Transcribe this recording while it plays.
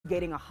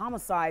investigating a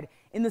homicide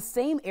in the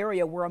same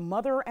area where a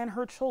mother and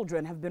her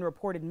children have been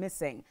reported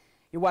missing.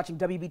 You're watching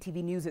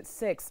WBTV News at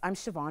 6. I'm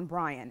Siobhan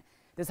Bryan.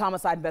 This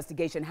homicide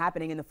investigation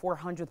happening in the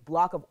 400th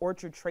block of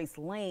Orchard Trace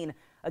Lane.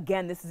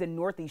 Again, this is in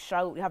Northeast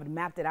Charlotte. We have it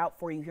mapped it out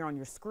for you here on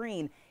your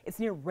screen. It's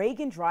near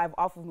Reagan Drive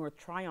off of North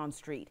Tryon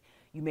Street.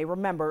 You may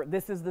remember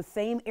this is the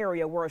same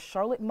area where a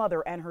Charlotte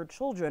mother and her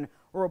children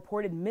were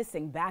reported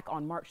missing back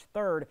on March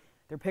 3rd.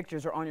 Their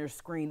pictures are on your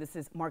screen. This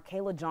is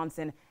Markayla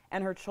Johnson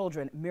and her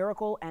children,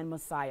 Miracle and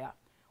Messiah.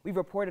 We've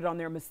reported on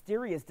their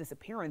mysterious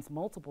disappearance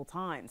multiple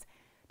times.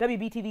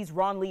 WBTV's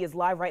Ron Lee is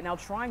live right now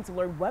trying to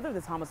learn whether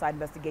this homicide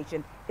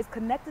investigation is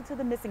connected to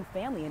the missing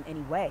family in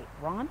any way.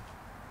 Ron?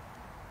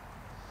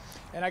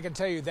 And I can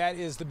tell you that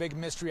is the big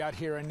mystery out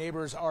here, and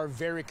neighbors are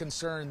very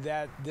concerned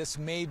that this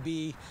may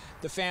be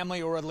the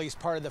family, or at least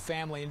part of the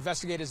family.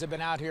 Investigators have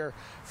been out here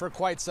for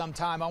quite some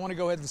time. I want to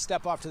go ahead and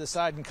step off to the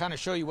side and kind of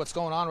show you what's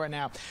going on right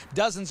now.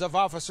 Dozens of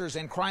officers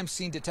and crime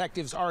scene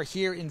detectives are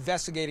here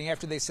investigating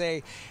after they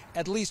say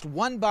at least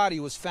one body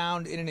was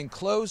found in an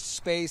enclosed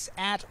space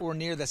at or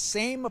near the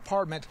same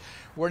apartment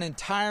where an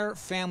entire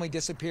family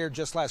disappeared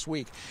just last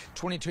week.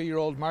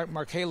 22-year-old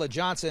Markayla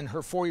Johnson,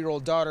 her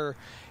 4-year-old daughter,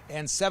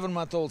 and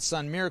 7-month-old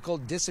son Miracle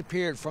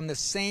disappeared from the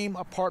same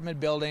apartment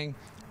building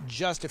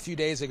just a few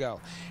days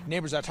ago.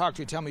 Neighbors I talked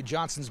to tell me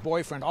Johnson's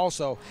boyfriend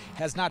also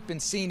has not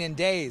been seen in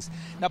days.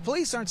 Now,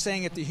 police aren't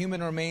saying if the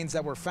human remains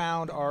that were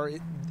found are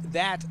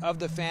that of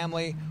the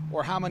family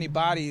or how many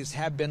bodies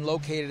have been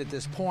located at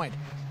this point.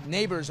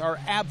 Neighbors are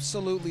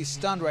absolutely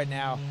stunned right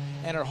now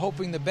and are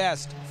hoping the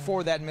best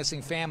for that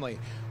missing family.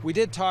 We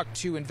did talk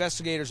to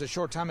investigators a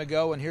short time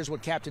ago, and here's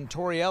what Captain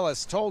Tori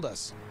Ellis told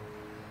us.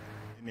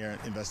 In their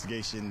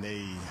investigation,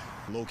 they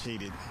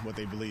located what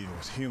they believe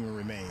was human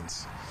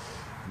remains.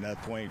 At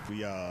that point,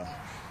 we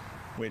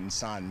went and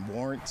signed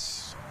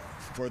warrants.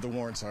 Further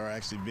warrants are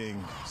actually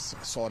being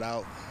sought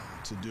out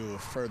to do a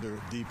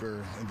further,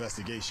 deeper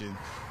investigation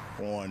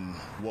on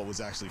what was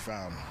actually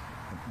found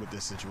with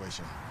this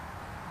situation.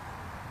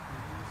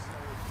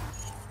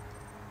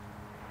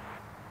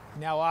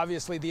 Now,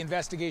 obviously, the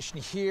investigation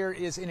here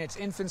is in its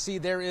infancy.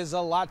 There is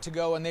a lot to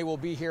go, and they will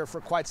be here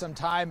for quite some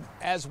time,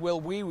 as will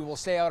we. We will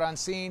stay out on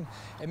scene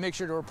and make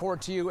sure to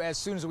report to you as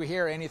soon as we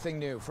hear anything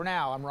new. For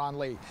now, I'm Ron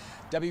Lee.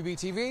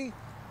 WBTV,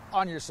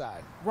 on your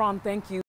side. Ron, thank you.